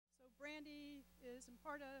is in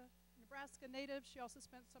part a Nebraska native. She also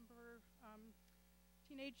spent some of her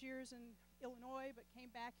teenage years in Illinois, but came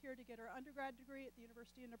back here to get her undergrad degree at the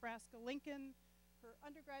University of Nebraska-Lincoln. Her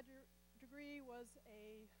undergraduate degree was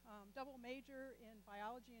a double major in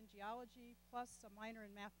biology and geology, plus a minor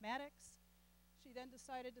in mathematics. She then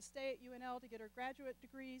decided to stay at UNL to get her graduate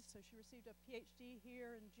degrees, so she received a PhD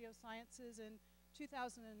here in geosciences in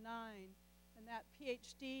 2009. And that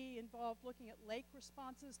PhD involved looking at lake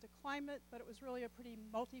responses to climate, but it was really a pretty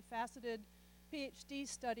multifaceted PhD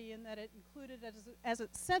study in that it included as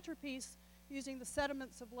its centerpiece using the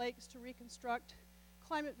sediments of lakes to reconstruct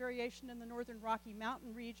climate variation in the northern Rocky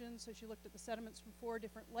Mountain region. So she looked at the sediments from 4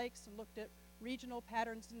 different lakes and looked at regional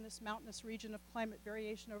patterns in this mountainous region of climate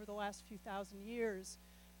variation over the last few thousand years.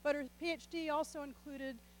 But her PhD also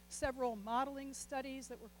included several modeling studies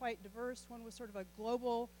that were quite diverse. One was sort of a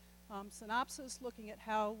global synopsis looking at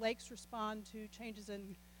how lakes respond to changes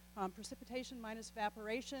in precipitation minus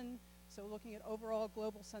evaporation, so looking at overall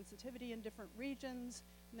global sensitivity in different regions.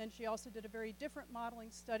 And then she also did a very different modeling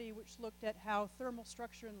study which looked at how thermal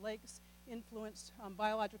structure in lakes influenced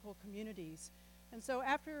biological communities. And so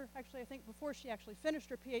after, actually I think before she actually finished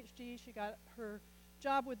her PhD, she got her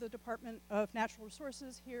job with the Department of Natural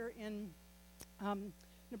Resources here in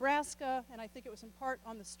Nebraska, and I think it was in part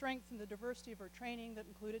on the strength and the diversity of her training that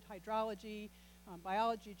included hydrology,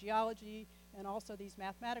 biology, geology, and also these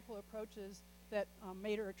mathematical approaches that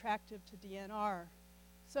made her attractive to DNR.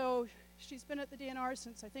 So she's been at the DNR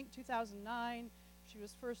since I think 2009. She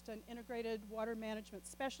was first an integrated water management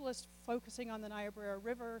specialist focusing on the Niobrara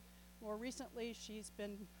River. More recently, she's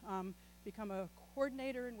been become a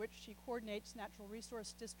coordinator in which she coordinates natural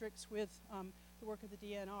resource districts with the work of the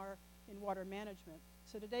DNR in water management.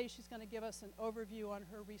 So today she's going to give us an overview on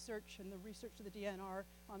her research and the research of the DNR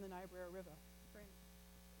on the Niobrara River.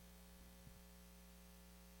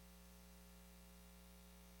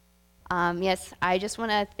 Yes, I just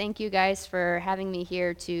want to thank you guys for having me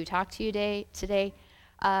here to talk to you today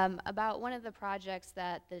about one of the projects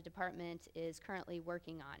that the department is currently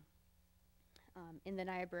working on in the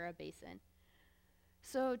Niobrara Basin.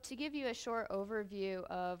 So to give you a short overview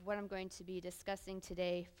of what I'm going to be discussing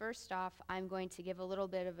today, first off, I'm going to give a little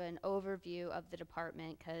bit of an overview of the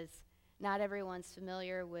department because not everyone's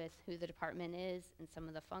familiar with who the department is and some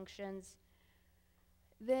of the functions.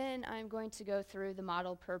 Then I'm going to go through the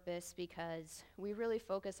model purpose because we really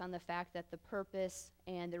focus on the fact that the purpose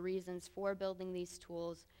and the reasons for building these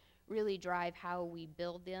tools really drive how we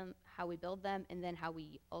build them, and then how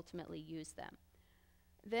we ultimately use them.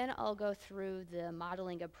 Then I'll go through the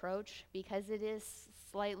modeling approach because it is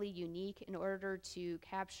slightly unique in order to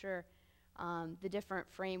capture the different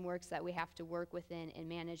frameworks that we have to work within and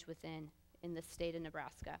manage within in the state of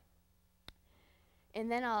Nebraska. And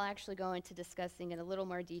then I'll actually go into discussing in a little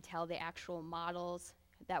more detail the actual models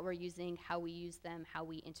that we're using, how we use them, how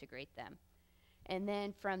we integrate them. And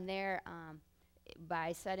then from there,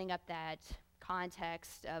 by setting up that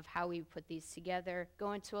context of how we put these together,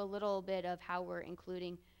 go into a little bit of how we're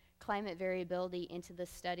including climate variability into the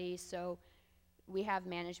study. So we have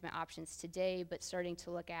management options today, but starting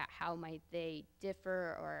to look at how might they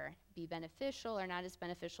differ or be beneficial or not as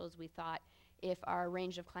beneficial as we thought if our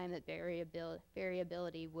range of climate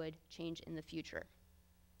variability would change in the future.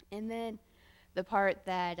 And then the part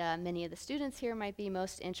that many of the students here might be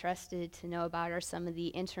most interested to know about are some of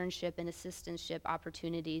the internship and assistantship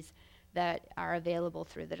opportunities that are available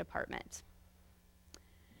through the department.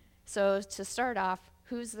 So to start off,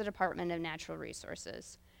 who's the Department of Natural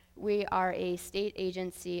Resources? We are a state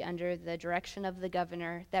agency under the direction of the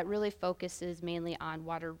governor that really focuses mainly on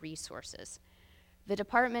water resources. The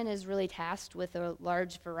department is really tasked with a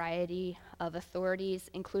large variety of authorities,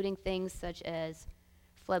 including things such as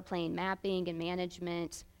floodplain mapping and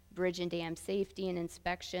management, bridge and dam safety and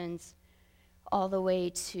inspections, all the way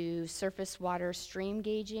to surface water stream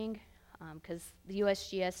gauging, because the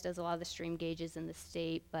USGS does a lot of the stream gauges in the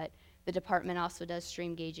state, but the department also does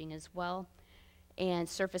stream gauging as well, and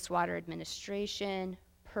surface water administration,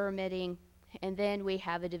 permitting, and then we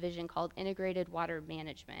have a division called Integrated Water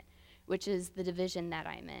Management, which is the division that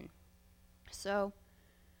I'm in. So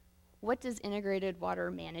what does integrated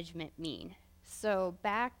water management mean? So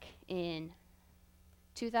back in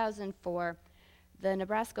 2004, the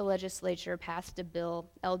Nebraska legislature passed a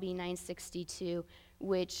bill, LB 962,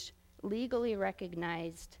 which legally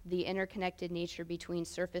recognized the interconnected nature between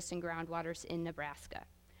surface and groundwaters in Nebraska.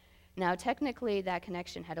 Now, technically, that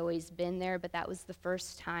connection had always been there, but that was the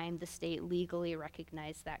first time the state legally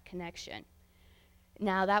recognized that connection.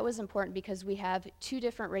 Now, that was important because we have 2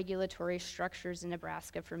 different regulatory structures in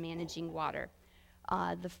Nebraska for managing water.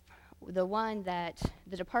 The one that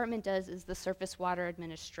the department does is the surface water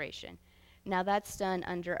administration. Now that's done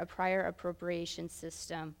under a prior appropriation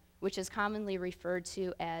system, which is commonly referred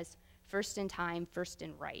to as first in time, first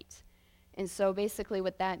in right. And so basically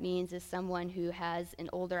what that means is someone who has an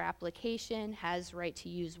older application has right to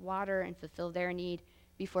use water and fulfill their need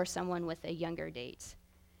before someone with a younger date.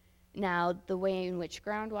 Now, the way in which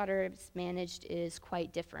groundwater is managed is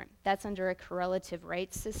quite different. That's under a correlative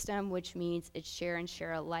rights system, which means it's share and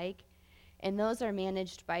share alike. And those are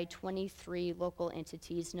managed by 23 local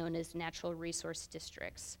entities known as natural resource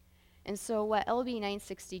districts. And so what LB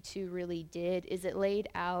 962 really did is it laid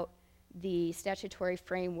out the statutory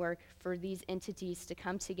framework for these entities to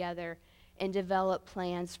come together and develop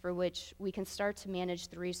plans for which we can start to manage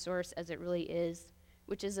the resource as it really is,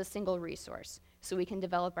 which is a single resource. So we can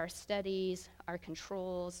develop our studies, our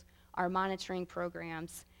controls, our monitoring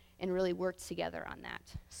programs, and really work together on that.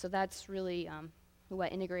 So that's really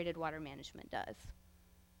what integrated water management does.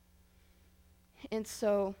 And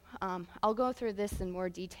so I'll go through this in more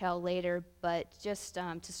detail later, but just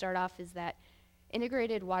to start off is that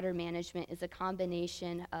integrated water management is a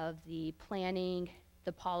combination of the planning,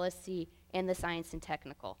 the policy, and the science and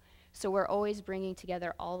technical. So we're always bringing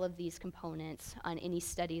together all of these components on any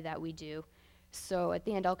study that we do. So at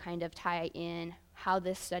the end, I'll kind of tie in how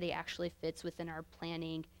this study actually fits within our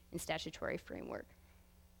planning and statutory framework.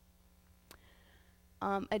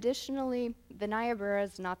 Additionally, the Niobrara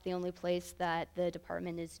is not the only place that the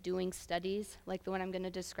department is doing studies like the one I'm going to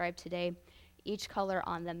describe today. Each color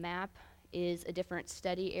on the map is a different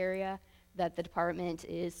study area that the department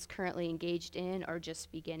is currently engaged in or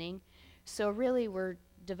just beginning. So really, we're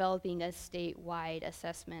developing a statewide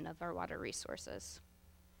assessment of our water resources.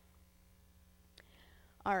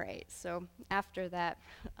 All right, so after that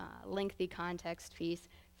lengthy context piece,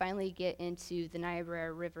 finally get into the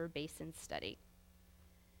Niobrara River Basin Study.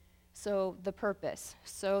 So the purpose.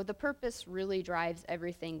 So the purpose really drives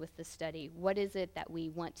everything with the study. What is it that we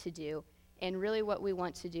want to do? And really what we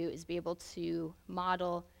want to do is be able to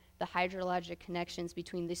model the hydrologic connections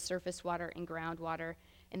between the surface water and groundwater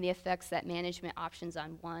and the effects that management options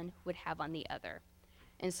on one would have on the other.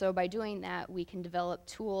 And so by doing that, we can develop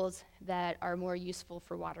tools that are more useful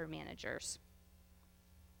for water managers.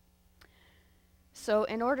 So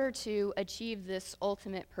in order to achieve this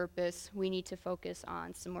ultimate purpose, we need to focus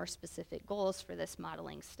on some more specific goals for this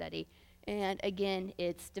modeling study. And again,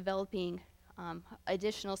 it's developing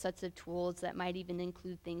additional sets of tools that might even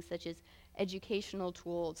include things such as educational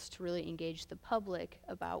tools to really engage the public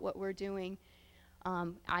about what we're doing.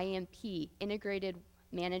 IMP, integrated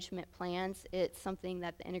management plans. It's something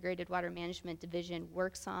that the Integrated Water Management Division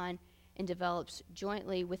works on and develops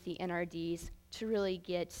jointly with the NRDs to really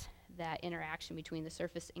get that interaction between the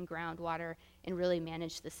surface and groundwater and really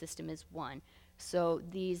manage the system as one. So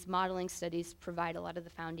these modeling studies provide a lot of the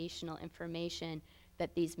foundational information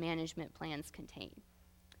that these management plans contain.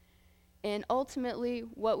 And ultimately,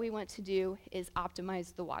 what we want to do is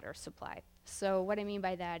optimize the water supply. So what I mean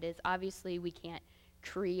by that is obviously we can't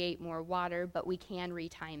create more water, but we can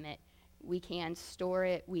retime it. We can store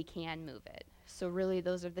it, we can move it. So really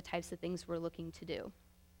those are the types of things we're looking to do.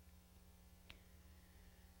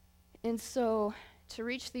 And so to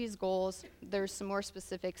reach these goals, there's some more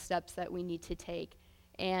specific steps that we need to take.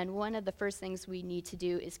 And one of the first things we need to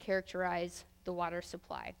do is characterize the water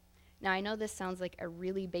supply. Now I know this sounds like a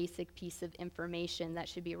really basic piece of information that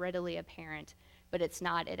should be readily apparent, but it's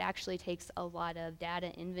not. It actually takes a lot of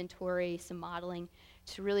data inventory, some modeling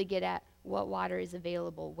to really get at what water is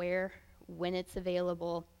available where, when it's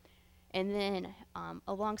available, and then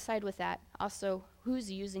alongside with that, also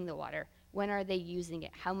who's using the water. When are they using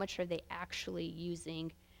it? How much are they actually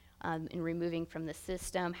using and removing from the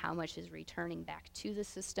system? How much is returning back to the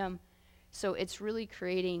system? So it's really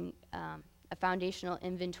creating a foundational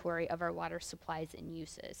inventory of our water supplies and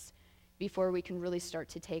uses before we can really start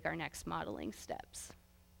to take our next modeling steps.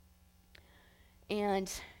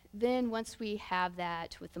 And then once we have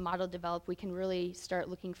that with the model developed, we can really start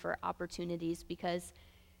looking for opportunities because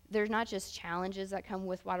there's not just challenges that come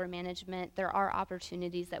with water management, there are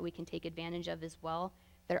opportunities that we can take advantage of as well.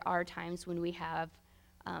 There are times when we have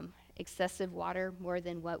excessive water, more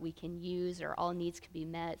than what we can use or all needs can be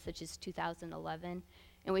met, such as 2011.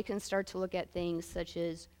 And we can start to look at things such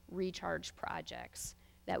as recharge projects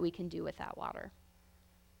that we can do with that water.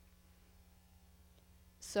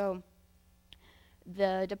 So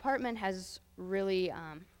the department has really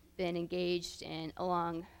been engaged in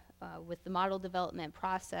along with the model development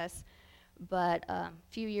process, but a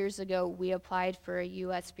few years ago we applied for a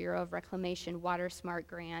U.S. Bureau of Reclamation WaterSMART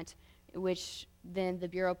grant which then the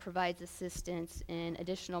Bureau provides assistance in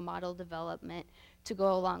additional model development to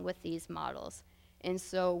go along with these models. And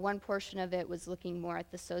so one portion of it was looking more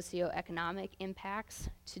at the socioeconomic impacts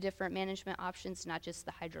to different management options, not just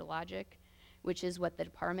the hydrologic, which is what the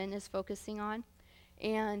department is focusing on.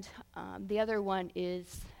 And the other one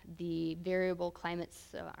is the variable climate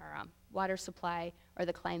or water supply or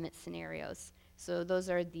the climate scenarios. So those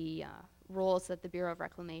are the roles that the Bureau of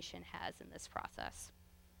Reclamation has in this process.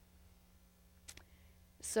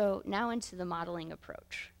 So now into the modeling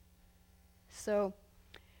approach. So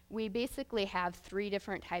we basically have 3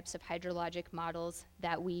 different types of hydrologic models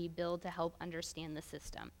that we build to help understand the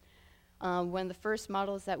system. One of the first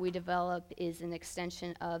models that we develop is an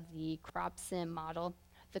extension of the CropSim model.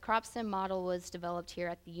 The CropSim model was developed here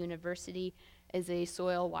at the university as a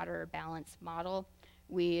soil-water balance model.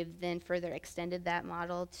 We've then further extended that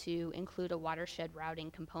model to include a watershed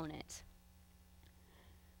routing component.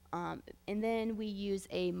 And then we use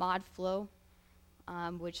a mod flow,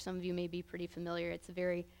 which some of you may be pretty familiar. It's a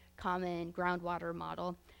very common groundwater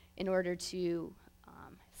model in order to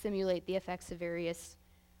simulate the effects of various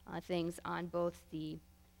things on both the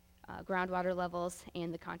groundwater levels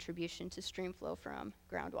and the contribution to stream flow from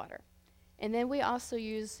groundwater. And then we also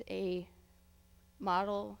use a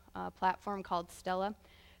model platform called Stella.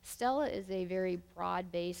 Stella is a very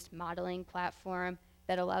broad-based modeling platform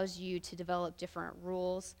that allows you to develop different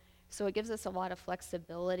rules. So it gives us a lot of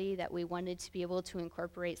flexibility that we wanted to be able to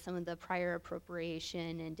incorporate some of the prior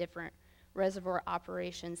appropriation and different reservoir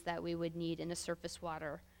operations that we would need in a surface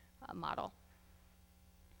water model.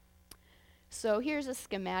 So here's a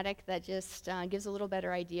schematic that just gives a little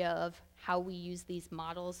better idea of how we use these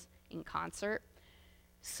models in concert.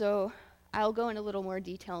 So I'll go in a little more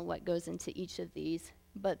detail on what goes into each of these,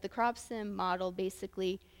 but the CropSim model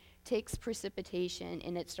basically takes precipitation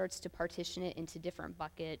and it starts to partition it into different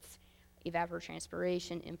buckets: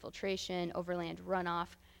 evapotranspiration, infiltration, overland runoff,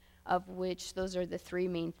 of which those are the 3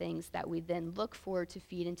 main things that we then look for to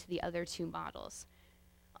feed into the other 2 models,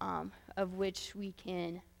 of which we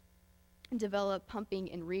can develop pumping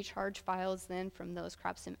and recharge files then from those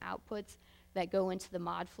CropSim outputs that go into the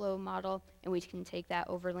mod flow model, and we can take that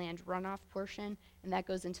overland runoff portion, and that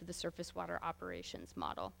goes into the surface water operations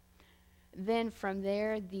model. Then from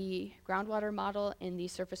there, the groundwater model and the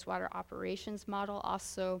surface water operations model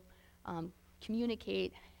also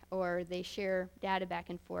communicate, or they share data back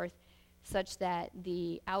and forth, such that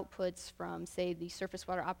the outputs from, say, the surface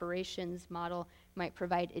water operations model might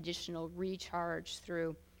provide additional recharge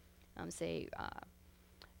through,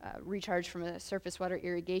 recharge from a surface water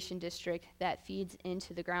irrigation district that feeds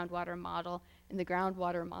into the groundwater model, and the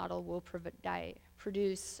groundwater model will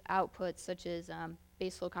produce outputs such as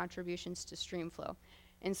baseflow contributions to stream flow.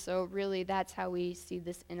 And so really that's how we see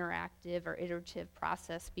this interactive or iterative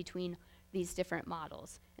process between these different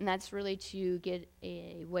models. And that's really to get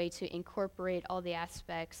a way to incorporate all the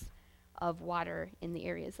aspects of water in the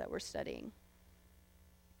areas that we're studying.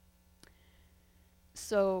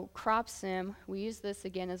 So CropSim, we use this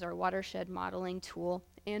again as our watershed modeling tool,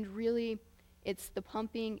 and really it's the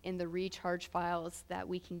pumping and the recharge files that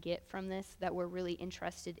we can get from this that we're really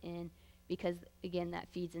interested in, because again that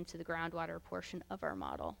feeds into the groundwater portion of our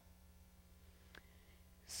model.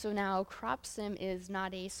 So now CropSim is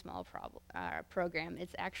not a small program.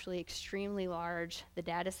 It's actually extremely large. The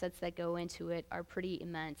data sets that go into it are pretty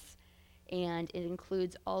immense, and it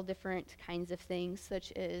includes all different kinds of things,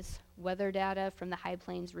 such as weather data from the High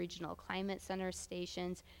Plains Regional Climate Center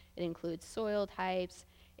stations. It includes soil types,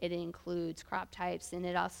 it includes crop types, and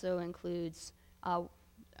it also includes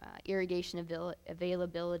irrigation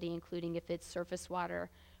availability, including if it's surface water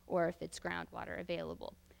or if it's groundwater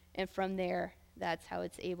available. And from there, that's how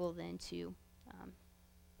it's able then to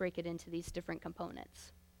break it into these different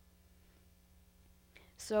components.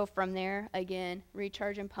 So from there, again,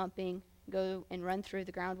 recharge and pumping go and run through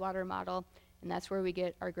the groundwater model, and that's where we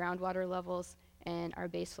get our groundwater levels and our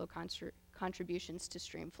baseflow contributions to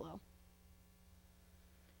stream flow.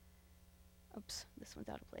 Oops, this one's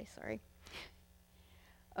out of place, sorry.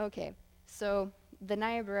 Okay, so the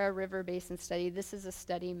Niobrara River Basin Study, this is a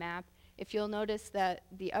study map. If you'll notice that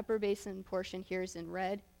the upper basin portion here is in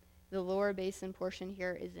red, the lower basin portion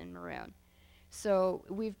here is in maroon. So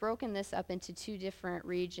we've broken this up into 2 different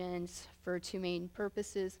regions for 2 main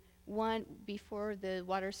purposes. One, before the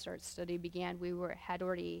WaterSMART study began, we had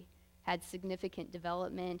already had significant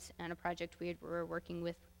development on a project we were working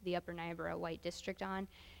with the Upper Niobrara White District on.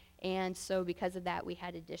 And so because of that, we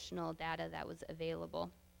had additional data that was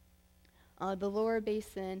available. The lower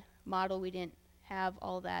basin model, we didn't have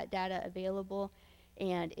all that data available,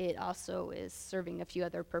 and it also is serving a few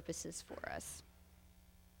other purposes for us.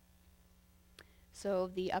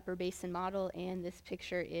 So the upper basin model, and this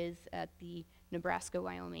picture is at the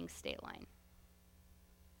Nebraska-Wyoming state line.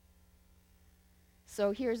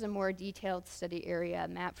 So here's a more detailed study area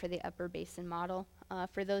map for the upper basin model.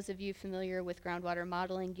 For those of you familiar with groundwater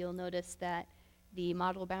modeling, you'll notice that the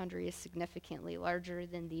model boundary is significantly larger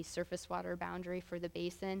than the surface water boundary for the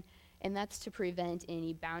basin, and that's to prevent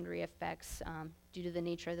any boundary effects due to the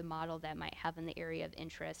nature of the model that might have in the area of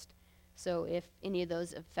interest. So if any of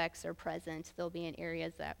those effects are present, they'll be in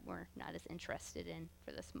areas that we're not as interested in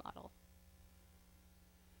for this model.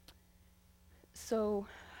 So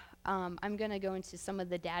I'm going to go into some of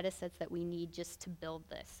the data sets that we need just to build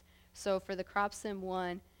this. So for the CropSim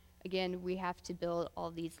 1, again, we have to build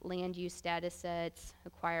all these land use data sets,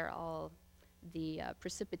 acquire all the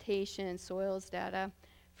precipitation, soils data.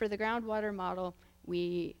 For the groundwater model,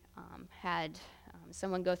 we had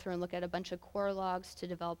someone go through and look at a bunch of core logs to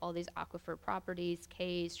develop all these aquifer properties,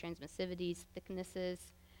 Ks, transmissivities,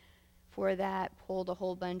 thicknesses. For that, pulled a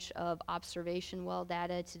whole bunch of observation well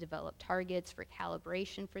data to develop targets for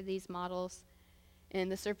calibration for these models.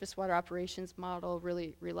 And the surface water operations model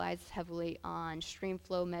really relies heavily on stream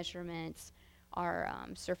flow measurements, our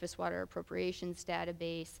surface water appropriations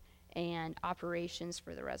database, and operations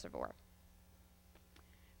for the reservoir.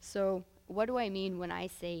 So what do I mean when I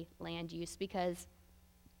say land use? Because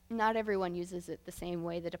not everyone uses it the same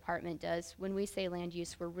way the department does. When we say land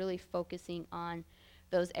use, we're really focusing on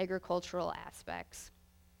those agricultural aspects.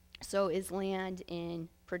 So is land in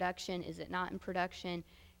production? Is it not in production?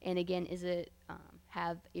 And again, is it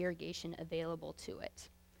have irrigation available to it?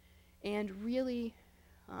 And really,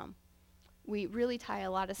 we really tie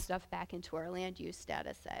a lot of stuff back into our land use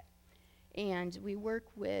data set. And we work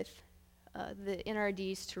with the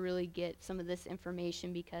NRDs to really get some of this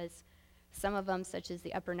information, because some of them, such as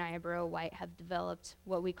the Upper Niobrara White, have developed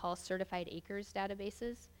what we call certified acres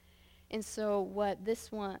databases. And so what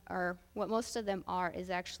most of them are is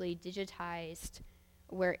actually digitized,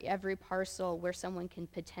 where every parcel where someone can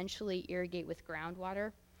potentially irrigate with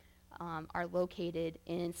groundwater are located.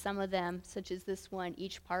 And some of them, such as this one,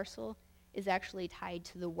 each parcel is actually tied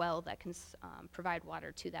to the well that can provide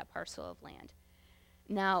water to that parcel of land.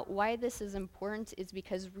 Now, why this is important is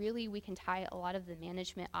because really we can tie a lot of the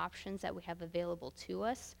management options that we have available to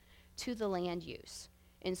us to the land use.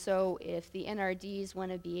 And so if the NRDs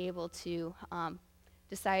want to be able to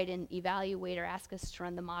decide and evaluate or ask us to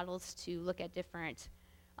run the models to look at different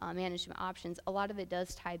management options, a lot of it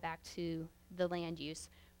does tie back to the land use,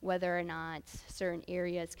 whether or not certain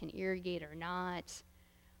areas can irrigate or not,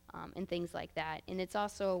 and things like that. And it's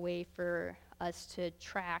also a way for us to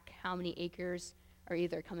track how many acres are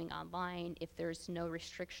either coming online, if there's no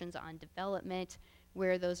restrictions on development,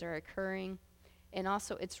 where those are occurring. And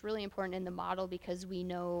also, it's really important in the model because we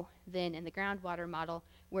know then in the groundwater model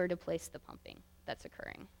where to place the pumping that's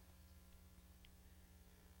occurring.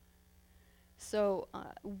 So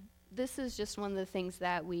this is just one of the things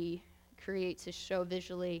that we create to show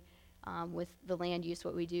visually with the land use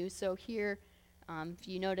what we do. So here, if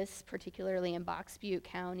you notice, particularly in Box Butte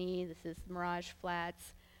County, this is Mirage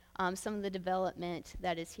Flats, some of the development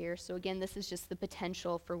that is here. So again, this is just the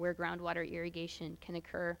potential for where groundwater irrigation can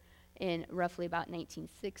occur in roughly about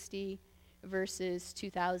 1960 versus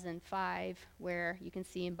 2005, where you can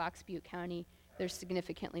see in Box Butte County there's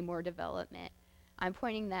significantly more development. I'm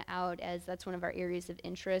pointing that out as that's one of our areas of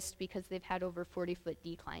interest because they've had over 40-foot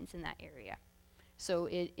declines in that area. So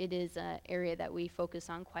it is an area that we focus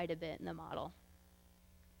on quite a bit in the model.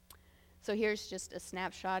 So here's just a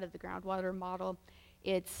snapshot of the groundwater model.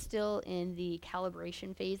 It's still in the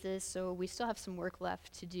calibration phases, so we still have some work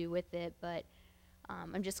left to do with it, but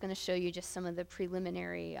I'm just going to show you just some of the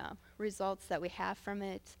preliminary results that we have from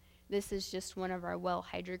it. This is just one of our well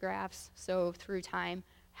hydrographs. So through time,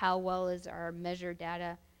 how well is our measured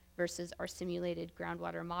data versus our simulated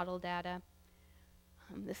groundwater model data.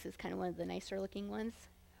 This is kind of one of the nicer looking ones.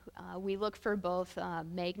 We look for both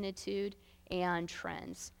magnitude and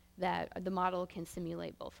trends, that the model can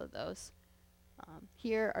simulate both of those.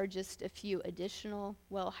 Here are just a few additional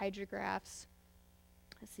well hydrographs.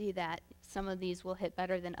 See that some of these will hit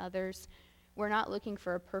better than others. We're not looking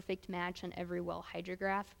for a perfect match on every well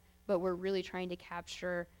hydrograph, but we're really trying to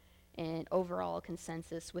capture an overall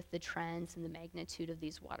consensus with the trends and the magnitude of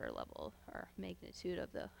these water level, or magnitude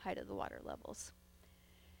of the height of the water levels.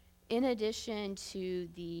 In addition to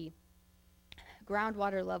the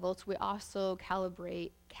groundwater levels, we also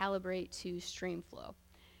calibrate to stream flow.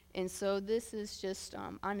 And so this is just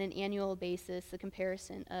on an annual basis, the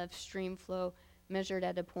comparison of stream flow measured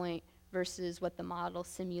at a point versus what the model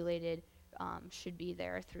simulated should be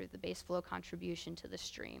there through the base flow contribution to the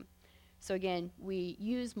stream. So again, we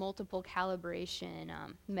use multiple calibration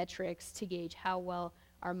metrics to gauge how well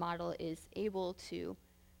our model is able to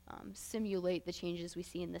simulate the changes we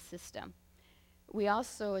see in the system. We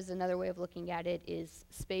also, as another way of looking at it, is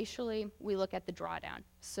spatially, we look at the drawdown.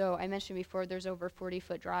 So I mentioned before there's over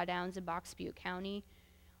 40-foot drawdowns in Box Butte County.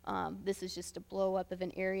 This is just a blow up of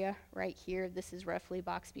an area right here. This is roughly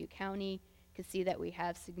Box Butte County. You can see that we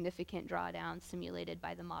have significant drawdowns simulated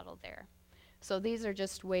by the model there. So these are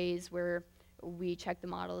just ways where we check the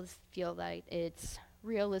models, feel that it's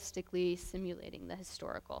realistically simulating the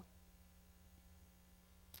historical.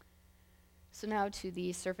 So now to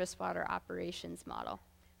the surface water operations model.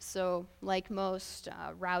 So like most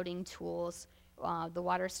routing tools, the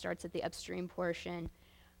water starts at the upstream portion.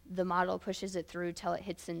 The model pushes it through till it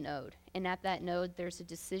hits a node. And at that node, there's a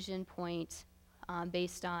decision point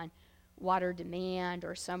based on water demand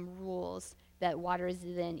or some rules that water is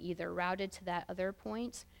then either routed to that other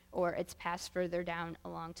point or it's passed further down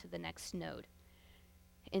along to the next node.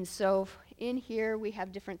 And so in here, we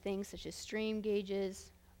have different things such as stream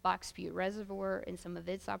gauges, Box Butte Reservoir, and some of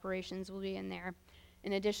its operations will be in there.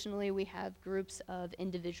 And additionally, we have groups of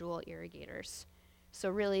individual irrigators.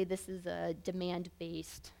 So really, this is a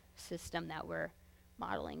demand-based system that we're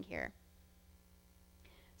modeling here.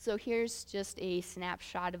 So here's just a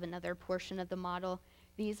snapshot of another portion of the model.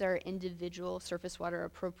 These are individual surface water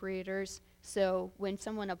appropriators. So when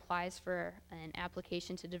someone applies for an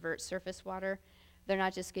application to divert surface water, they're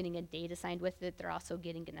not just getting a date assigned with it, they're also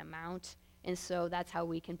getting an amount. And so that's how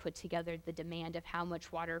we can put together the demand of how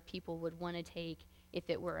much water people would want to take if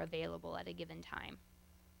it were available at a given time.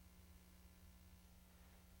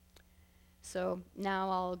 So now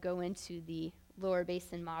I'll go into the lower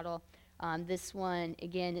basin model. This one,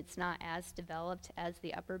 again, it's not as developed as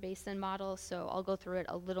the upper basin model, so I'll go through it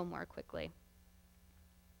a little more quickly.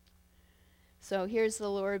 So here's the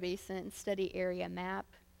lower basin study area map.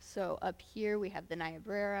 So up here we have the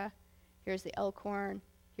Niobrara, here's the Elkhorn,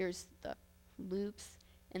 here's the loops,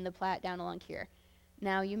 and the Platte down along here.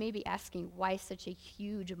 Now you may be asking why such a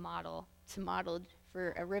huge model to model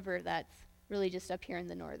for a river that's really just up here in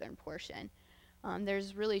the northern portion.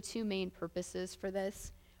 There's really two main purposes for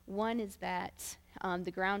this. One is that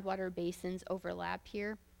the groundwater basins overlap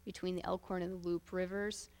here between the Elkhorn and the Loop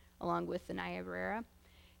rivers, along with the Niobrara.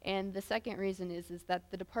 And the second reason is that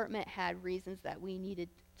the department had reasons that we needed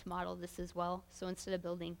to model this as well. So instead of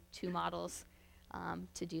building two models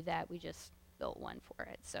to do that, we just built one for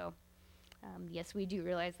it. So yes, we do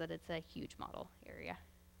realize that it's a huge model area.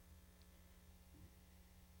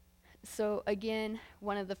 So again,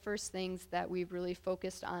 one of the first things that we've really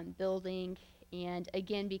focused on building, and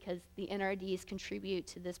again, because the NRDs contribute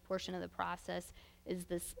to this portion of the process, is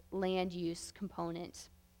this land use component.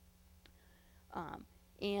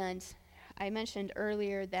 And I mentioned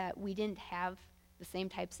earlier that we didn't have the same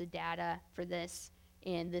types of data for this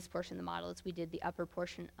in this portion of the model as we did the upper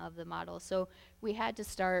portion of the model. So we had to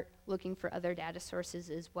start looking for other data sources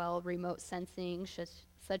as well, remote sensing,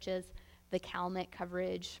 such as the CalMet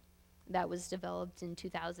coverage that was developed in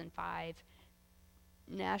 2005,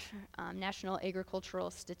 National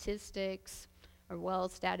Agricultural Statistics, or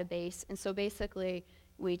WELS database. And so basically,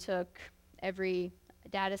 we took every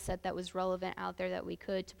data set that was relevant out there that we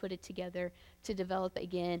could to put it together to develop,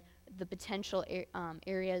 again, the potential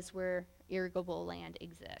areas where irrigable land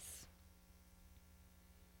exists.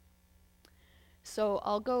 So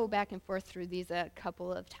I'll go back and forth through these a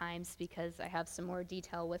couple of times because I have some more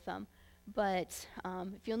detail with them. But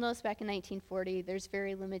if you'll notice, back in 1940, there's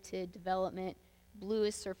very limited development. Blue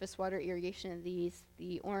is surface water irrigation of these.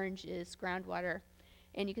 The orange is groundwater.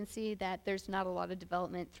 And you can see that there's not a lot of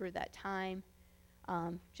development through that time.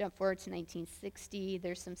 Jump forward to 1960,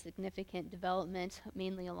 there's some significant development,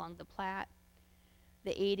 mainly along the Platte.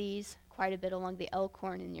 The 80s, quite a bit along the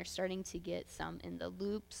Elkhorn, and you're starting to get some in the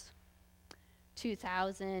loops.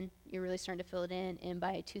 2000, you're really starting to fill it in, and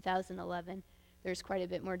by 2011, there's quite a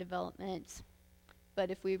bit more development. But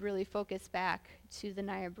if we really focus back to the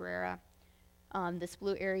Niobrara, this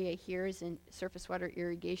blue area here is in surface water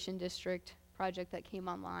irrigation district project that came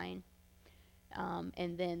online.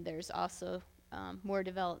 And then there's also more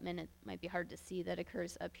development, it might be hard to see, that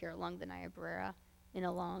occurs up here along the Niobrara and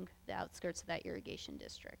along the outskirts of that irrigation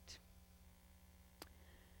district.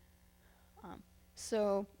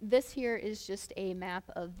 So this here is just a map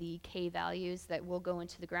of the K values that will go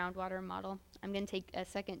into the groundwater model. I'm going to take a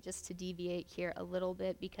second just to deviate here a little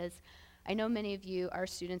bit because I know many of you are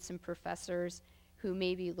students and professors who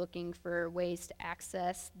may be looking for ways to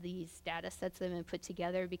access these data sets that have been put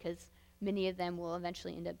together because many of them will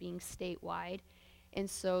eventually end up being statewide. And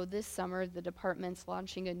so this summer, the department's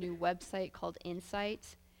launching a new website called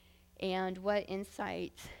Insight. And what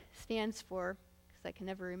INSIGHT stands for, because I can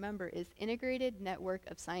never remember, is Integrated Network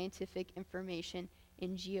of Scientific Information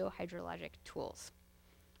in Geohydrologic Tools.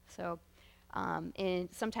 So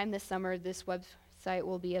sometime this summer, this website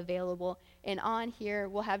will be available. And on here,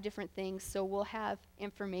 we'll have different things. So we'll have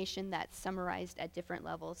information that's summarized at different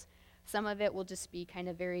levels. Some of it will just be kind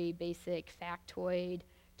of very basic factoid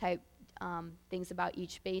type things about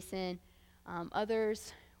each basin.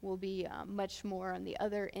 Others will be much more on the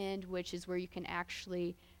other end, which is where you can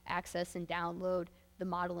actually access and download the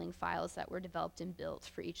modeling files that were developed and built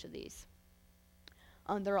for each of these.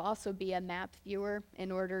 There will also be a map viewer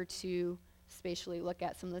in order to spatially look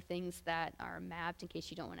at some of the things that are mapped in case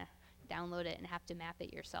you don't want to download it and have to map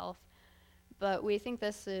it yourself. But we think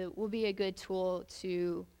this will be a good tool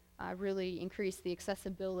to really increase the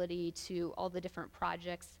accessibility to all the different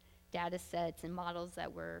projects, data sets, and models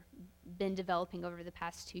that we're been developing over the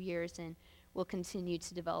past 2 years and will continue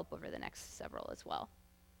to develop over the next several as well.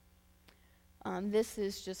 This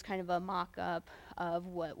is just kind of a mock-up of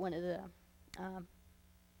what one of the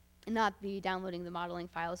not the downloading the modeling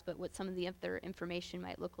files, but what some of the other information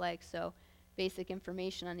might look like. So basic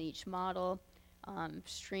information on each model,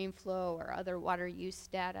 stream flow or other water use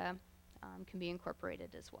data can be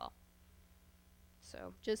incorporated as well.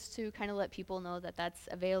 So just to kind of let people know that that's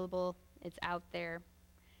available, it's out there,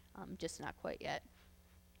 just not quite yet.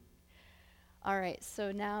 All right,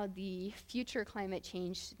 so now the future climate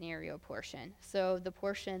change scenario portion. So the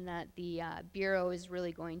portion that the Bureau is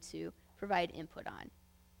really going to provide input on.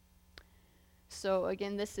 So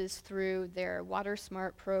again, this is through their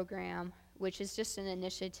WaterSMART program, which is just an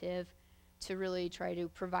initiative to really try to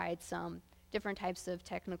provide some different types of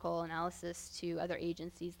technical analysis to other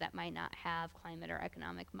agencies that might not have climate or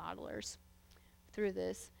economic modelers through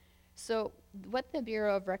this. So what the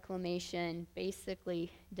Bureau of Reclamation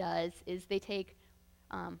basically does is they take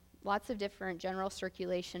lots of different general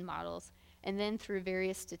circulation models, and then through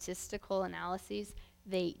various statistical analyses,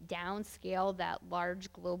 they downscale that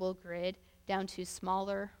large global grid down to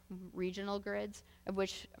smaller regional grids, of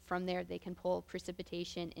which from there they can pull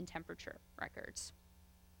precipitation and temperature records.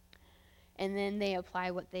 And then they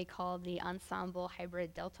apply what they call the ensemble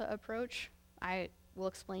hybrid delta approach. I will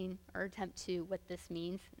explain or attempt to what this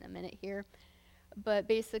means in a minute here. But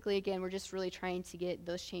basically, again, we're just really trying to get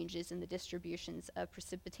those changes in the distributions of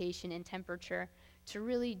precipitation and temperature to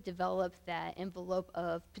really develop that envelope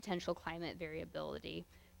of potential climate variability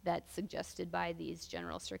that's suggested by these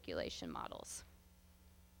general circulation models.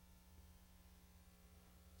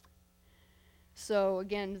 So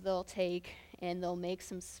again, they'll take and they'll make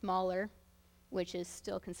some smaller, which is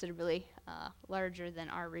still considerably larger than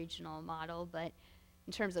our regional model, but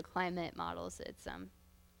in terms of climate models, it's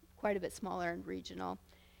quite a bit smaller and regional.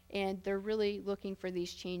 And they're really looking for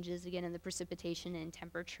these changes, again, in the precipitation and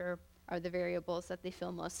temperature are the variables that they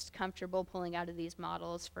feel most comfortable pulling out of these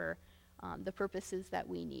models for the purposes that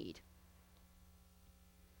we need.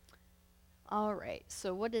 All right,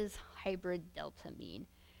 so what does hybrid delta mean?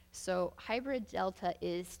 So hybrid delta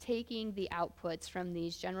is taking the outputs from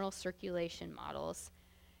these general circulation models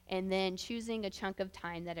and then choosing a chunk of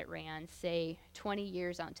time that it ran, say 20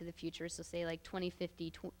 years out into the future, so say like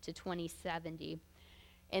 2050 to 2070,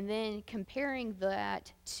 and then comparing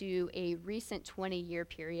that to a recent 20-year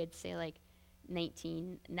period, say like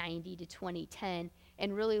 1990 to 2010,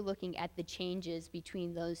 and really looking at the changes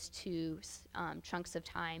between those two chunks of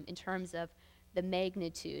time in terms of the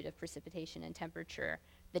magnitude of precipitation and temperature,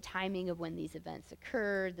 the timing of when these events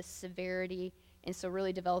occur, the severity, and so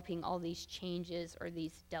really developing all these changes or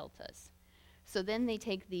these deltas. So then they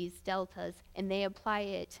take these deltas and they apply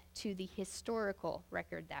it to the historical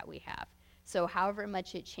record that we have. So however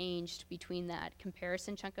much it changed between that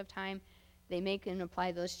comparison chunk of time, they make and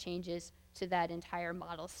apply those changes to that entire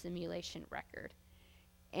model simulation record.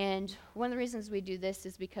 And one of the reasons we do this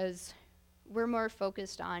is because we're more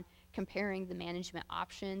focused on comparing the management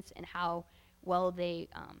options and how well they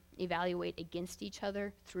evaluate against each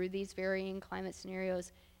other through these varying climate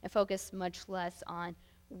scenarios, and focus much less on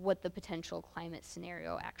what the potential climate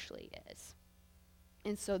scenario actually is.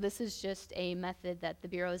 And so this is just a method that the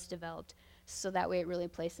Bureau has developed so that way it really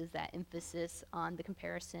places that emphasis on the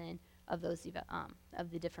comparison of those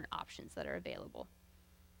of the different options that are available.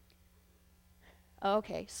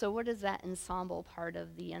 Okay, so what does that ensemble part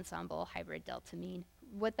of the ensemble hybrid delta mean?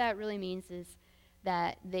 What that really means is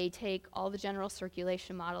that they take all the general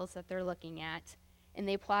circulation models that they're looking at and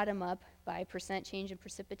they plot them up by percent change in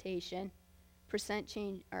precipitation, percent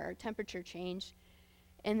change or temperature change,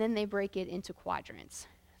 and then they break it into quadrants.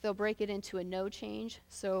 They'll break it into a no change,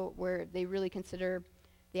 so where they really consider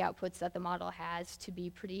the outputs that the model has to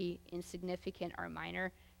be pretty insignificant or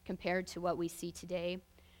minor. compared to what we see today.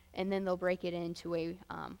 And then they'll break it into a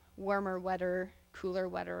warmer, wetter, cooler,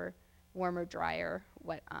 wetter, warmer, drier,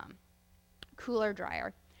 cooler,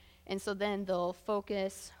 drier. And so then they'll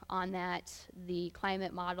focus on that, the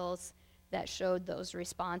climate models that showed those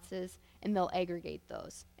responses, and they'll aggregate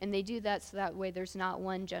those. And they do that so that way there's not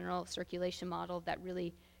one general circulation model that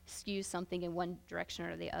really skews something in one direction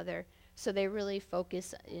or the other. So they really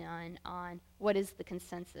focus on what is the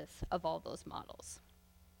consensus of all those models.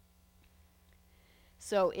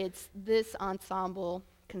 So it's this ensemble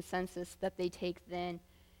consensus that they take then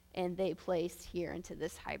and they place here into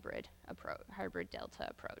this hybrid delta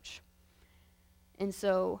approach. And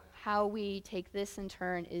so how we take this in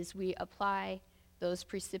turn is we apply those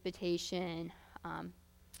precipitation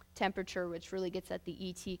temperature, which really gets at the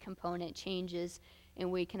ET component changes,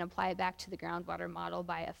 and we can apply it back to the groundwater model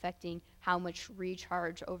by affecting how much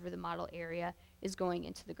recharge over the model area is going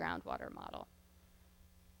into the groundwater model.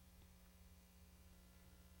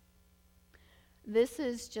 This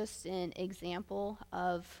is just an example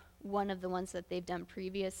of one of the ones that they've done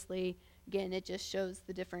previously. Again, it just shows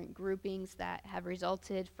the different groupings that have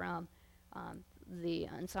resulted from the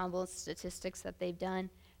ensemble statistics that they've done.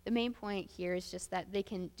 The main point here is just that they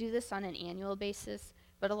can do this on an annual basis,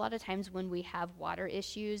 but a lot of times when we have water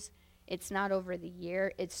issues, it's not over the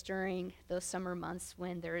year, it's during those summer months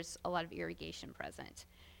when there's a lot of irrigation present.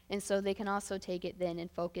 And so they can also take it then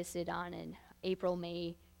and focus it on an April,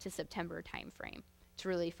 May to September timeframe to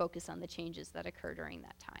really focus on the changes that occur during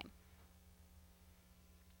that time.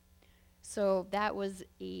 So that was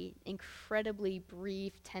an incredibly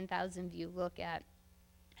brief 10,000 view look at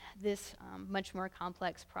this much more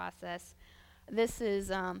complex process. This is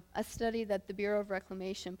a study that the Bureau of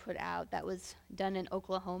Reclamation put out that was done in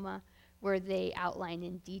Oklahoma, where they outline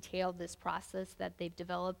in detail this process that they've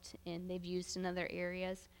developed and they've used in other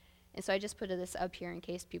areas. And so I just put this up here in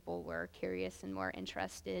case people were curious and more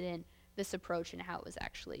interested in this approach and how it was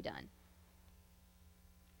actually done.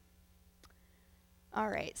 All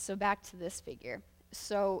right, so back to this figure.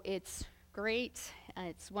 So it's great,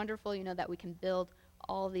 it's wonderful, that we can build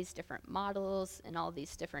all these different models and all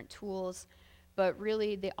these different tools, but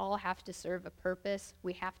really they all have to serve a purpose.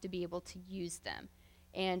 We have to be able to use them.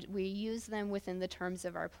 And we use them within the terms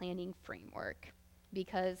of our planning framework,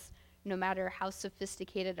 because no matter how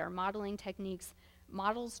sophisticated our modeling techniques,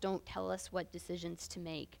 models don't tell us what decisions to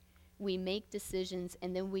make. We make decisions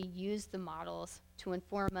and then we use the models to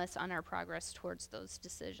inform us on our progress towards those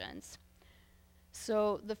decisions.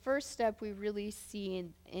 So the first step we really see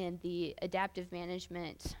in the adaptive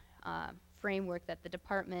management framework that the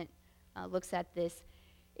department looks at this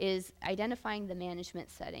is identifying the management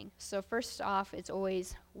setting. So first off, it's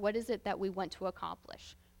always, what is it that we want to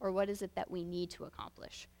accomplish? Or what is it that we need to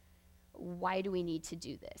accomplish? Why do we need to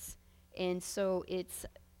do this? And so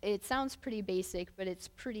it sounds pretty basic, but it's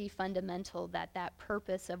pretty fundamental that that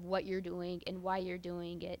purpose of what you're doing and why you're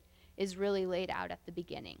doing it is really laid out at the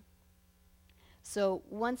beginning. So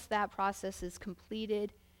once that process is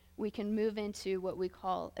completed, we can move into what we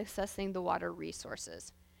call assessing the water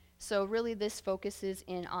resources. So really this focuses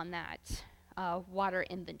in on that water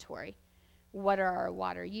inventory. What are our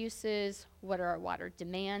water uses? What are our water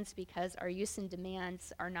demands? Because our use and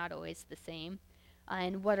demands are not always the same.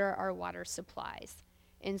 And what are our water supplies?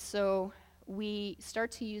 And so we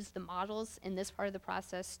start to use the models in this part of the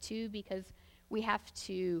process too, because we have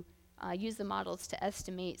to use the models to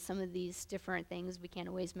estimate some of these different things we can't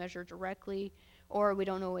always measure directly, or we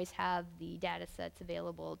don't always have the data sets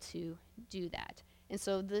available to do that. And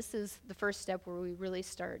so this is the first step where we really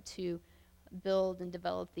start to build and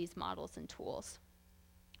develop these models and tools.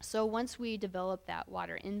 So once we develop that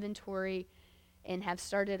water inventory and have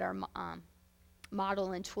started our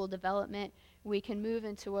model and tool development, we can move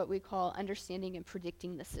into what we call understanding and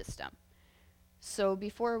predicting the system. So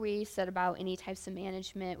before we set about any types of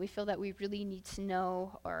management, we feel that we really need to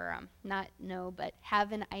know, or not know, but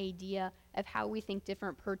have an idea of how we think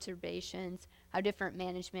different perturbations, how different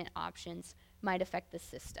management options might affect the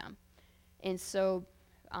system. And so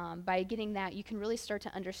by getting that, you can really start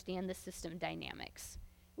to understand the system dynamics.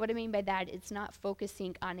 What I mean by that, it's not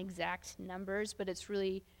focusing on exact numbers, but it's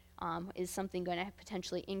really, is something going to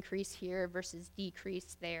potentially increase here versus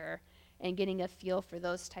decrease there, and getting a feel for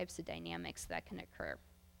those types of dynamics that can occur.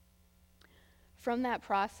 From that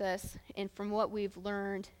process, and from what we've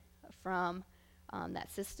learned from that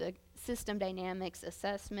system dynamics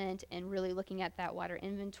assessment and really looking at that water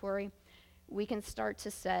inventory, we can start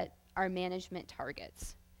to set our management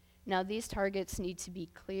targets. Now these targets need to be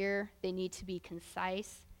clear, they need to be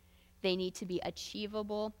concise, they need to be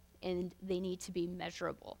achievable, and they need to be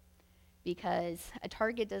measurable. because a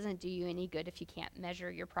target doesn't do you any good if you can't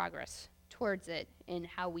measure your progress towards it and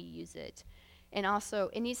how we use it. And also,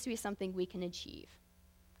 it needs to be something we can achieve.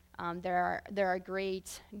 There are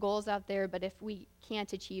great goals out there, but if we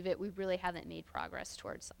can't achieve it, we really haven't made progress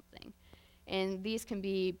towards something. And these can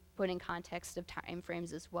be put in context of time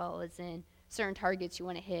frames as well, as in certain targets you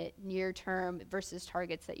want to hit near term versus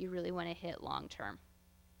targets that you really want to hit long term.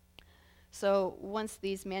 So once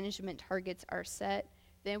these management targets are set,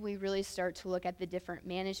 then we really start to look at the different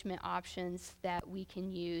management options that we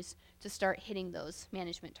can use to start hitting those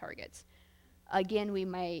management targets. Again, we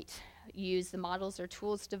might use the models or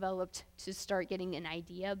tools developed to start getting an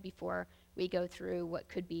idea before we go through what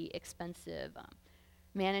could be expensive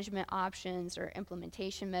management options or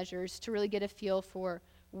implementation measures to really get a feel for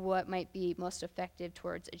what might be most effective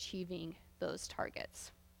towards achieving those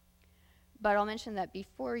targets. But I'll mention that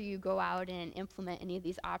before you go out and implement any of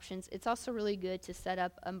these options, it's also really good to set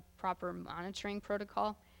up a proper monitoring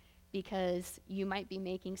protocol, because you might be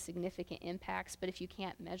making significant impacts, but if you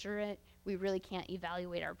can't measure it, we really can't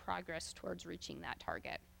evaluate our progress towards reaching that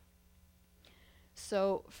target.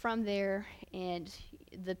 So from there, and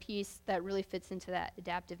the piece that really fits into that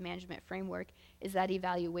adaptive management framework is that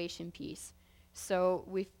evaluation piece. So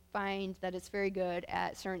we find that it's very good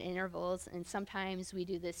at certain intervals, and sometimes we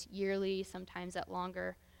do this yearly, sometimes at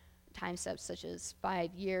longer time steps, such as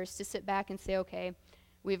 5 years, to sit back and say, okay,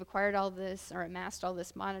 we've acquired all this or amassed all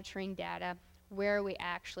this monitoring data. Where are we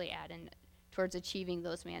actually at towards achieving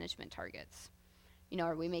those management targets? You know,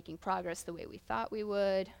 are we making progress the way we thought we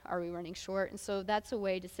would? Are we running short? And so that's a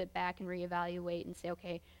way to sit back and reevaluate and say,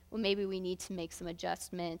 okay, well, maybe we need to make some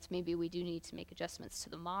adjustments. Maybe we do need to make adjustments to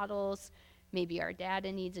the models. Maybe our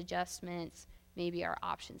data needs adjustments. Maybe our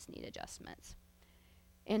options need adjustments.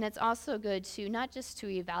 And it's also good to not just to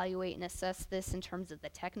evaluate and assess this in terms of the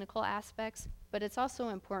technical aspects, but it's also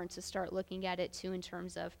important to start looking at it too in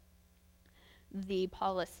terms of the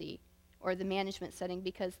policy or the management setting,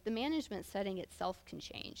 because the management setting itself can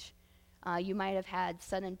change. You might have had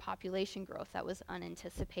sudden population growth that was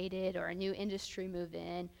unanticipated, or a new industry move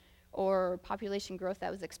in, or population growth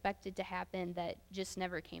that was expected to happen that just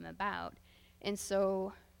never came about. And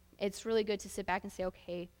so it's really good to sit back and say,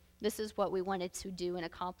 okay, this is what we wanted to do and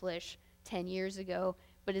accomplish 10 years ago,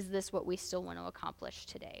 but is this what we still want to accomplish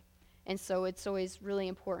today? And so it's always really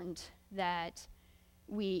important that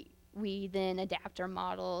we then adapt our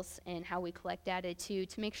models and how we collect data to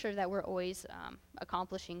make sure that we're always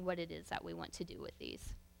accomplishing what it is that we want to do with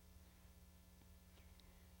these.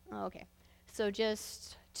 Okay, so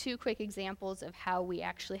just 2 quick examples of how we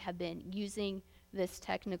actually have been using this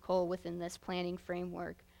technical within this planning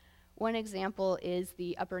framework. One example is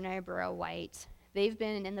the Upper Niobrara White. They've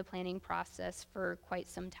been in the planning process for quite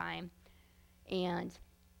some time, and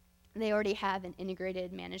they already have an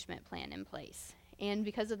integrated management plan in place. And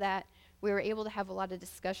because of that, we were able to have a lot of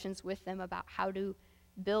discussions with them about how to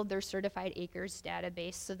build their certified acres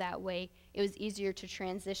database, so that way it was easier to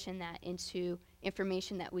transition that into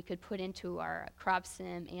information that we could put into our crop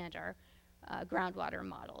sim and our groundwater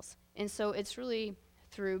models. And so it's really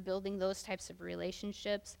through building those types of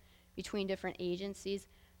relationships between different agencies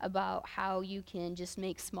about how you can just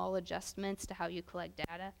make small adjustments to how you collect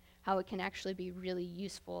data, how it can actually be really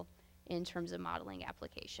useful in terms of modeling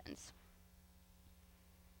applications.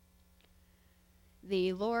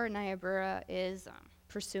 The Lower Niobrara is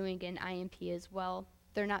pursuing an IMP as well.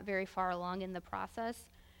 They're not very far along in the process,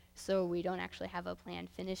 so we don't actually have a plan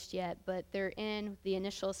finished yet, but they're in the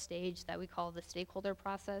initial stage that we call the stakeholder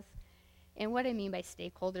process. And what I mean by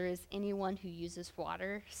stakeholder is anyone who uses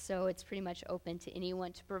water, so it's pretty much open to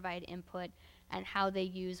anyone to provide input on how they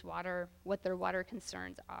use water, what their water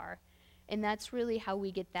concerns are. And that's really how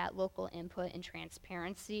we get that local input and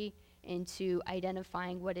transparency into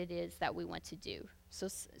identifying what it is that we want to do.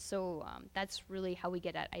 So that's really how we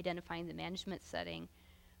get at identifying the management setting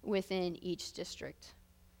within each district.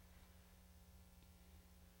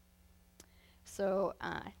 So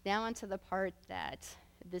now onto the part that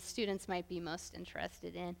the students might be most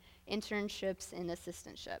interested in, internships and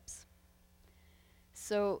assistantships.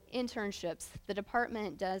 So internships, the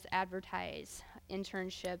department does advertise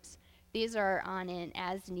internships. These are on an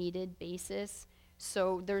as-needed basis,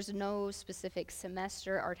 so there's no specific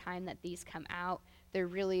semester or time that these come out. They're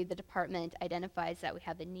really, the department identifies that we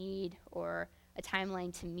have a need or a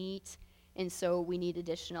timeline to meet, and so we need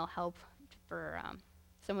additional help for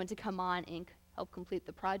someone to come on and help complete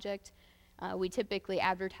the project. We typically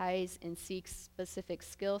advertise and seek specific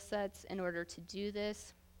skill sets in order to do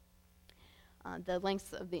this. The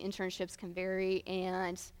lengths of the internships can vary,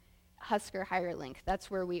 and Husker Hire Link, that's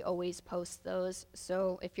where we always post those.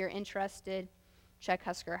 So if you're interested, check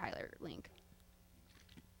Husker highlight link.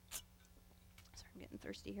 Sorry, I'm getting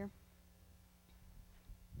thirsty here.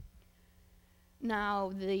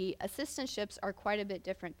 Now, the assistantships are quite a bit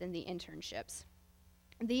different than the internships.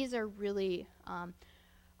 These are really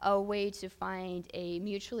a way to find a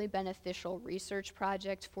mutually beneficial research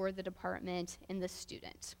project for the department and the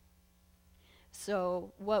student.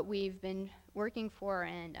 So what we've been working for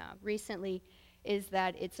and recently is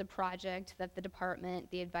that it's a project that the department,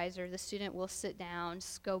 the advisor, the student will sit down,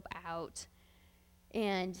 scope out,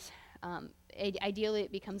 and ideally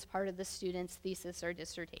it becomes part of the student's thesis or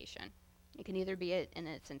dissertation. It can either be in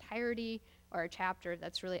its entirety or a chapter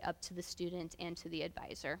that's really up to the student and to the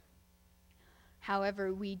advisor.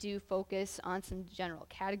 However, we do focus on some general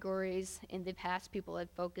categories. In the past, people have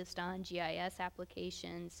focused on GIS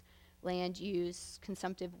applications, land use,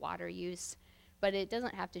 consumptive water use, but it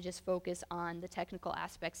doesn't have to just focus on the technical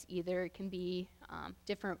aspects either. It can be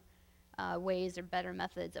different ways or better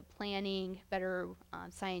methods of planning, better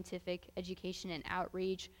scientific education and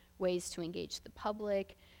outreach, ways to engage the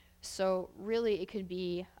public. So really it could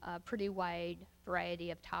be a pretty wide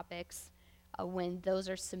variety of topics. When those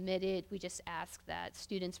are submitted, we just ask that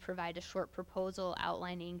students provide a short proposal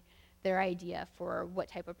outlining their idea for what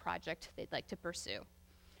type of project they'd like to pursue.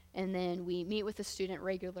 And then we meet with the student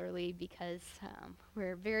regularly because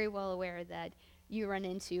we're very well aware that you run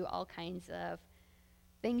into all kinds of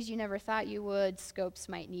things you never thought you would. Scopes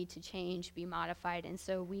might need to change, be modified, and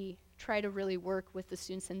so we try to really work with the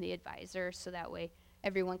students and the advisor so that way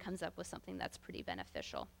everyone comes up with something that's pretty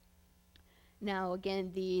beneficial. Now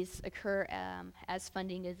again, these occur as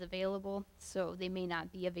funding is available, so they may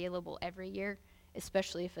not be available every year,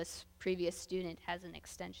 especially if a previous student has an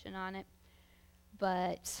extension on it.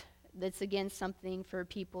 But that's again something for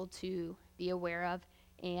people to be aware of,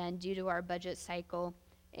 and due to our budget cycle,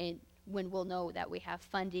 and when we'll know that we have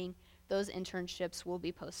funding, those internships will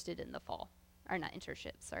be posted in the fall. Or not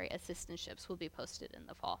internships, sorry, assistantships will be posted in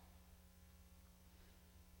the fall.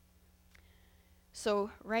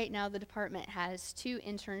 So right now the department has 2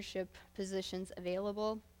 internship positions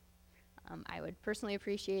available. I would personally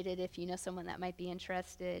appreciate it if you know someone that might be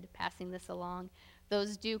interested, passing this along.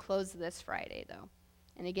 Those do close this Friday though.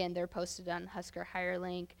 And again, they're posted on Husker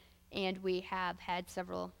HireLink, and we have had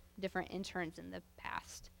several different interns in the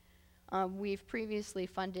past. We've previously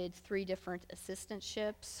funded 3 different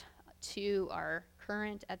assistantships. 2 are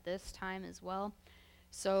current at this time as well.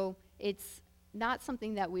 So it's not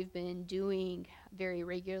something that we've been doing very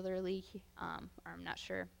regularly, or I'm not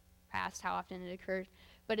sure past how often it occurred,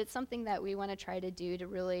 but it's something that we want to try to do to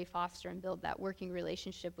really foster and build that working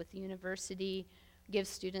relationship with the university, give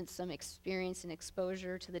students some experience and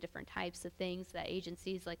exposure to the different types of things that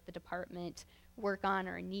agencies like the department work on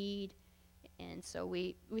or need, and so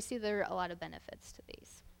we see there are a lot of benefits to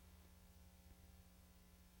these.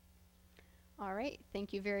 All right,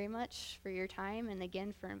 thank you very much for your time, and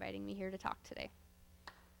again for inviting me here to talk today.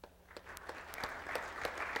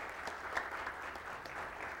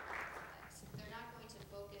 They're not going to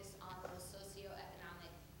focus on those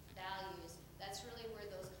socioeconomic values. That's really where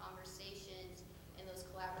those conversations and those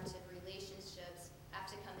collaborative relationships have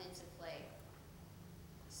to come into play.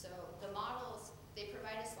 So the models, they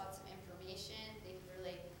provide us lots of information. They can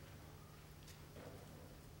really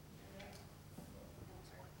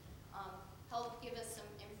help give us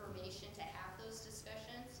some information to have those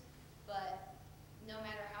discussions, but no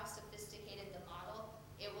matter how sophisticated the model,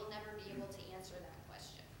 it will never be able to answer that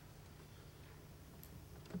question.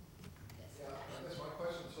 Yes. Yeah, I guess my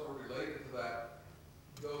question is sort of related to that.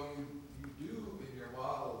 Though you do in your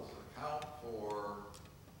models account for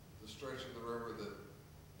the stretch of the river that,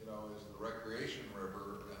 you know, is the recreation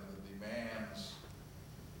river and the demands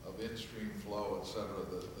of in-stream flow, et cetera,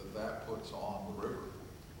 that puts on the river.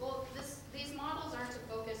 Well, these models aren't to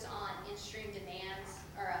focus on in-stream demands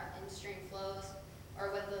or in-stream flows or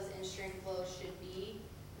what those in-stream flows should be.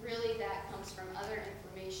 Really, that comes from other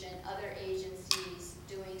information, other agencies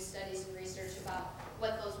doing studies and research about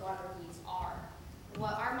what those water needs are.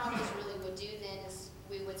 What our models really would do then is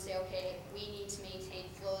we would say, okay, we need to maintain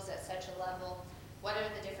flows at such a level. What are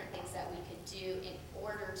the different things that we could do in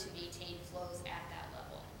order to maintain flows at that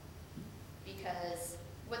level? Because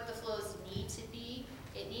what the flows need to be,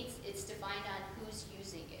 it's defined on who's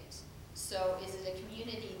using it. So is it a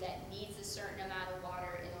community that needs a certain amount of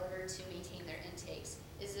water in order to maintain their intakes?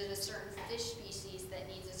 Is it a certain fish species that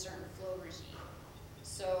needs a certain flow regime?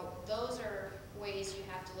 So those are ways you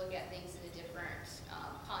have to look at things in a different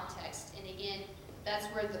context. And again, that's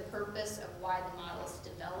where the purpose of why the model is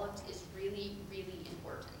developed is really, really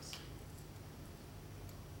important.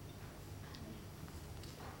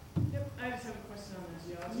 Yep, I just have a question on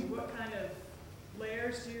the geology. What kind of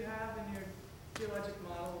layers do you have in your geologic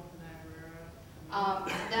model of the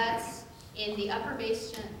Niobrara? That's in the upper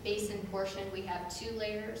basin portion, we have 2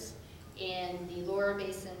 layers. In the lower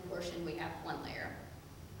basin portion, we have 1 layer.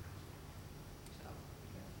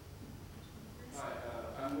 Hi,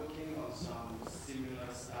 I'm working on some similar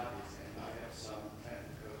studies, and I have some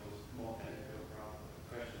more technical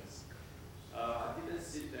questions. I didn't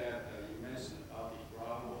see that you mentioned about the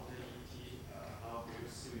groundwater ET. How do you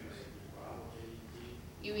simulate the groundwater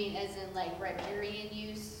ET? You mean as in like riparian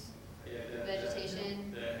use? Yeah,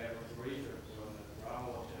 vegetation? The evaporation from the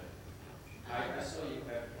groundwater. I saw you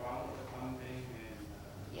have groundwater pumping and.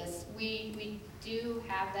 Yes, we do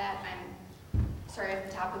have that. I'm sorry, off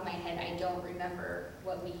the top of my head, I don't remember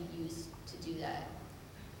what we use to do that.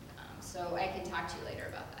 So I can talk to you later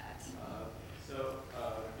about that.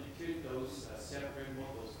 Between those separate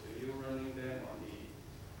models, are you running them on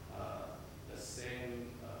the same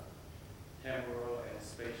temporal and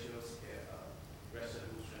spatial scale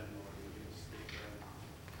resolution, or do you use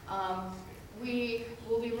different? We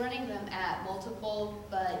will be running them at multiple,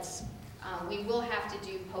 but we will have to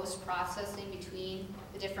do post-processing between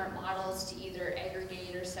the different models to either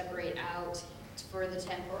aggregate or separate out for the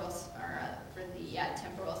temporal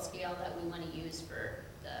temporal scale that we want to use for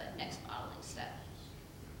the next modeling step.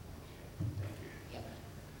 Thank you. Yep.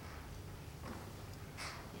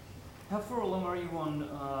 How far along are you on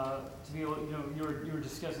to be able? You were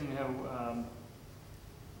discussing how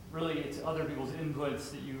really it's other people's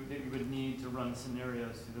inputs that you would need to run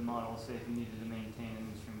scenarios through the model. Say if you needed to maintain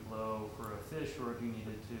an in-stream flow for a fish, or if you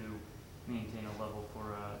needed to maintain a level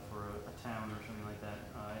for a town or something like that,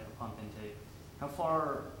 a pump intake. How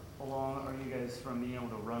far along are you guys from being able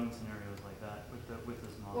to run scenarios like that with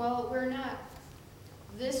this model? Well, we're not.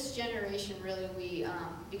 This generation really,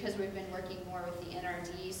 because we've been working more with the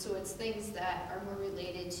NRD, so it's things that are more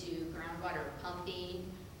related to groundwater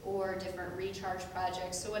pumping or different recharge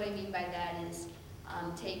projects. So what I mean by that is,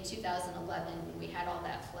 take 2011 when we had all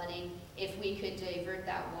that flooding. If we could divert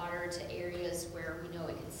that water to areas where we know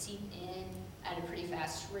it could seep in at a pretty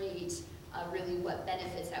fast rate, really what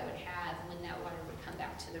benefits that would have when that water would come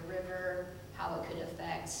back to the river, how it could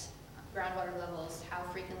affect groundwater levels, how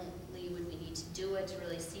frequently would we need to do it to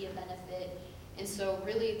really see a benefit. And so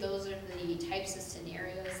really those are the types of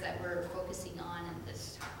scenarios that we're focusing on at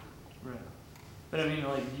this time. Right. But I mean,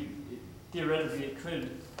 like, theoretically, it could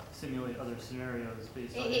simulate other scenarios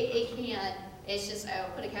based on It can. It's just, I'll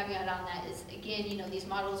put a caveat on that is, again, these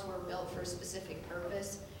models were built for a specific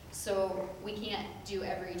purpose. So we can't do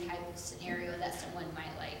every type of scenario that someone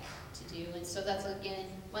might like to do. And so that's, again,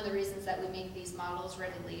 one of the reasons that we make these models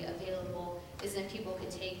readily available, is then people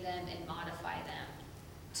could take them and modify them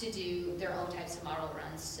to do their own types of model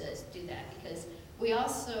runs to do that. Because we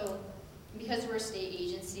also, because we're a state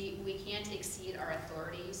agency, we can't exceed our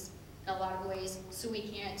authorities in a lot of ways. So we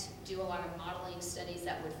can't do a lot of modeling studies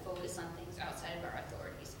that would focus on things outside of our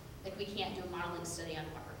authorities. Like we can't do a modeling study on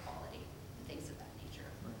water quality and things of that nature.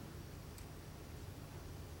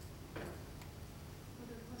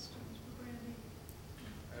 Other questions for Brandy?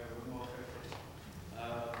 One more question.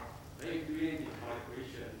 When you're doing the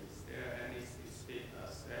calibration, is there any specific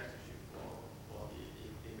strategy for the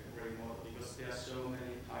integrated model? Because there are so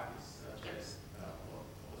many targets, such as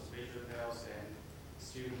for spatial health and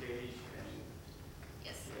student gauge and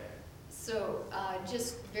Yes. yeah. So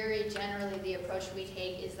just very generally, the approach we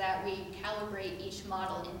take is that we calibrate each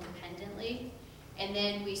model independently, and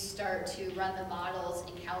then we start to run the models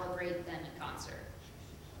and calibrate them in concert.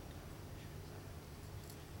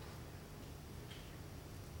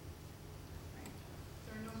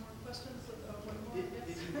 There are no more questions? One more? Did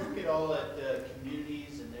Yes? you look at all at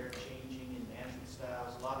communities and their changing in management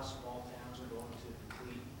styles? A lot of small towns are going to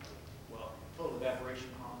complete, total evaporation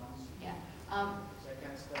ponds. Yeah. Is that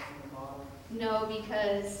kind of stuff in the model? No,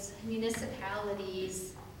 because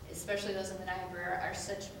municipalities, especially those in the Niobrara, are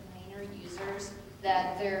such minor users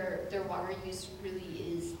that their water use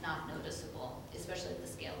really is not noticeable, especially at the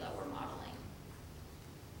scale that we're modeling.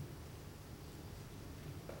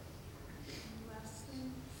 Last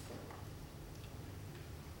thing?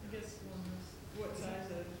 I guess one is, what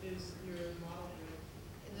size is your model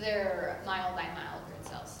grid? They're mile by mile grid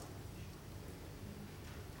cells.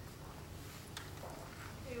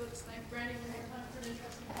 Okay, let's thank Brandy one more time for an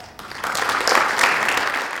interesting talk.